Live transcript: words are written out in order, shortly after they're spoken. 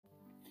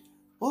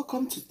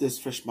Welcome to today's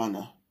fresh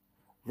manna.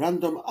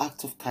 Random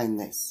act of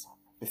kindness.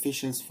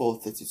 Ephesians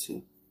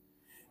 4:32.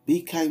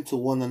 Be kind to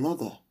one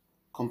another,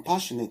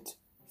 compassionate,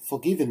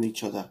 forgiving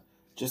each other,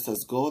 just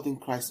as God in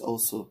Christ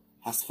also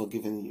has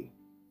forgiven you.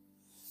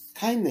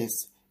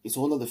 Kindness is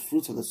one of the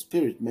fruits of the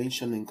Spirit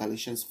mentioned in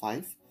Galatians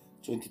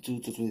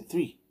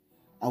 5:22-23,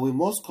 and we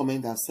must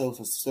commend ourselves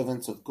as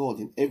servants of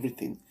God in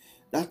everything.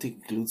 That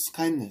includes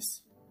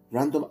kindness.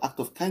 Random act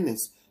of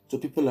kindness to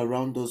people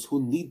around us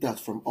who need that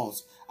from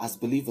us as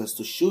believers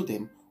to show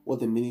them what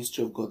the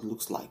ministry of God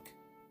looks like.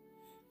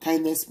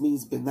 Kindness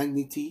means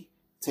benignity,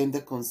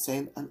 tender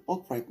concern, and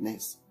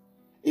uprightness.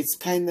 It's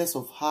kindness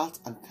of heart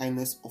and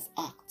kindness of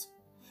act.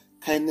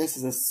 Kindness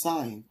is a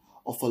sign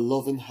of a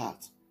loving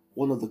heart,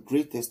 one of the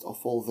greatest of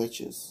all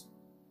virtues.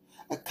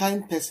 A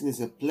kind person is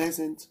a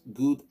pleasant,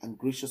 good, and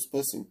gracious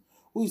person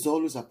who is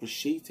always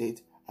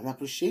appreciated and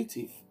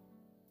appreciative.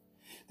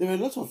 There are a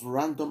lot of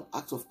random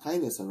acts of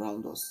kindness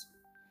around us.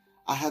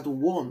 I had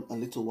one a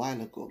little while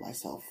ago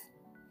myself.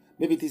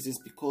 Maybe this is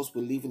because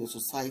we live in a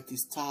society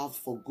starved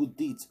for good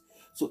deeds,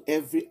 so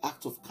every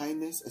act of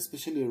kindness,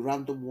 especially a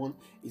random one,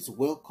 is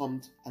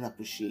welcomed and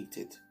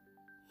appreciated.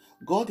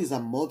 God is a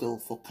model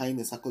for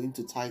kindness according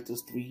to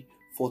Titus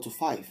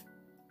 3:4-5.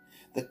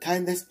 The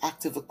kindest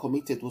act ever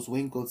committed was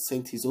when God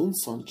sent His own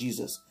Son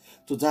Jesus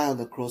to die on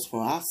the cross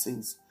for our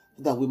sins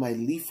so that we might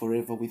live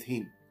forever with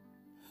Him.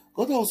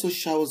 God also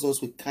showers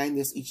us with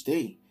kindness each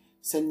day,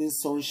 sending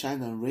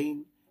sunshine and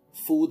rain,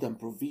 food and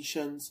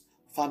provisions,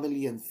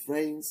 family and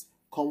friends,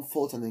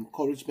 comfort and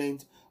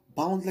encouragement,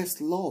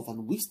 boundless love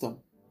and wisdom.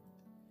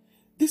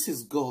 This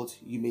is God,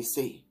 you may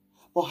say.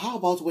 But how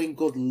about when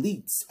God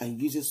leads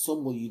and uses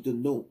someone you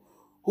don't know,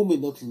 who may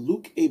not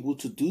look able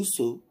to do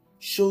so,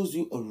 shows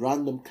you a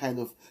random kind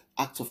of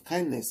act of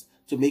kindness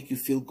to make you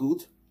feel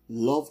good,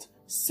 loved,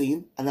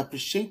 seen, and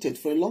appreciated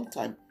for a long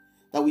time,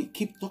 that we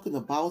keep talking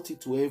about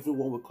it to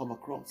everyone we come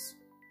across?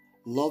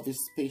 Love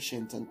is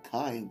patient and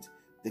kind,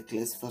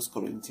 declares 1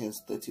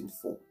 Corinthians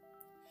 13:4.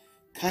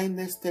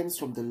 Kindness stems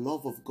from the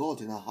love of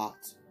God in our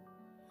heart.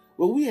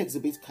 When we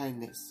exhibit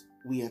kindness,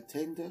 we are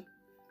tender,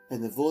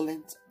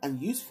 benevolent,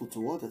 and useful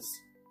to others.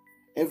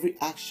 Every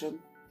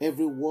action,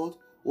 every word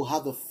will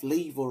have the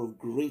flavor of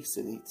grace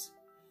in it.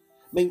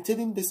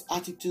 Maintaining this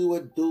attitude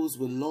toward those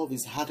we love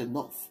is hard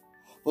enough,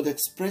 but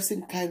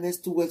expressing kindness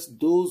towards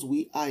those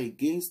who are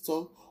against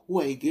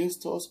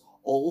us,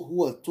 or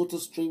who are total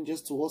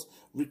strangers to us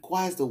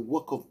requires the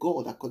work of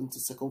God according to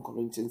 2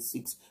 Corinthians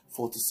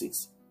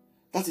 6:4-6.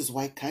 That is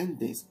why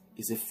kindness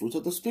is a fruit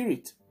of the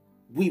Spirit.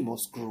 We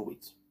must grow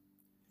it.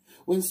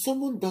 When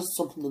someone does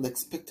something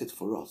unexpected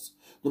for us,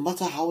 no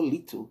matter how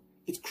little,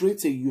 it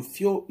creates a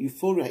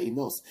euphoria in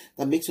us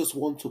that makes us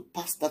want to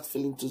pass that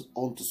feeling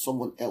on to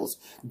someone else,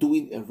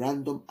 doing a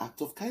random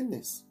act of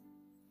kindness.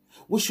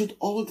 We should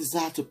all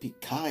desire to be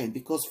kind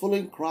because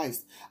following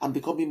Christ and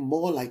becoming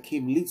more like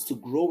Him leads to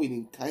growing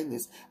in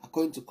kindness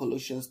according to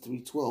Colossians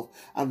 3:12,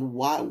 and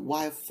while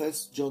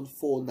 1 John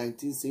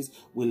 4:19 says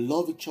we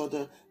love each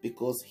other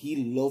because He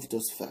loved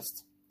us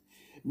first.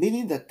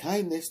 Meaning that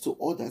kindness to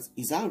others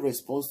is our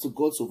response to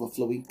God's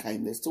overflowing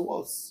kindness to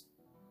us.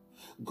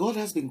 God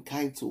has been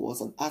kind to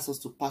us and asks us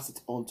to pass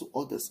it on to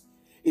others.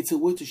 It's a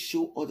way to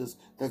show others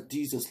that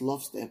Jesus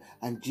loves them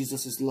and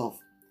Jesus is love.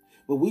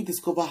 When we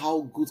discover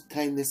how good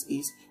kindness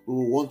is, we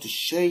will want to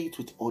share it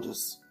with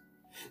others.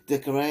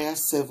 Zechariah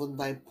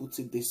 7:9 puts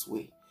it this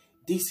way: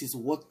 this is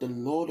what the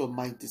Lord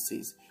Almighty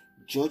says: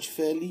 judge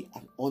fairly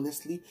and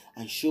honestly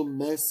and show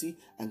mercy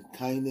and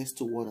kindness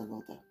to one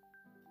another.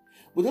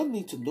 We don't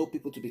need to know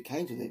people to be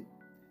kind to them.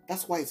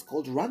 That's why it's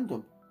called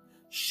random.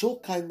 Show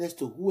kindness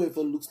to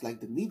whoever looks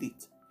like they need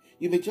it.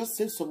 You may just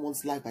save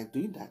someone's life by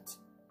doing that.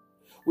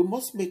 We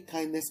must make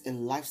kindness a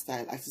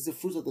lifestyle as is the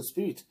fruit of the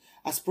Spirit.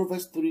 As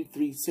Proverbs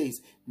 3:3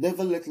 says,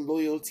 never let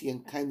loyalty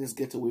and kindness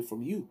get away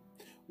from you.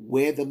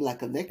 Wear them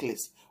like a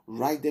necklace.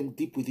 Write them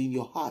deep within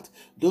your heart.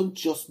 Don't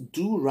just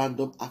do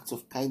random acts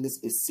of kindness,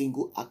 a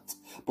single act,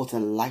 but a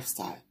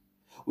lifestyle.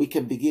 We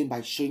can begin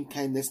by showing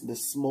kindness in the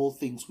small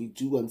things we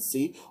do and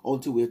say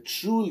until we are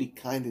truly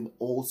kind in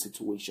all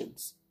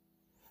situations.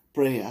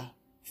 Prayer.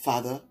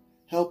 Father,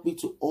 help me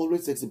to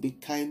always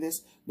exhibit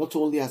kindness, not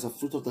only as a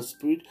fruit of the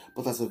Spirit,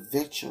 but as a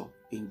virtue.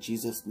 In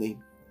Jesus'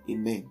 name,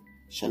 amen.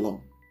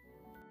 Shalom.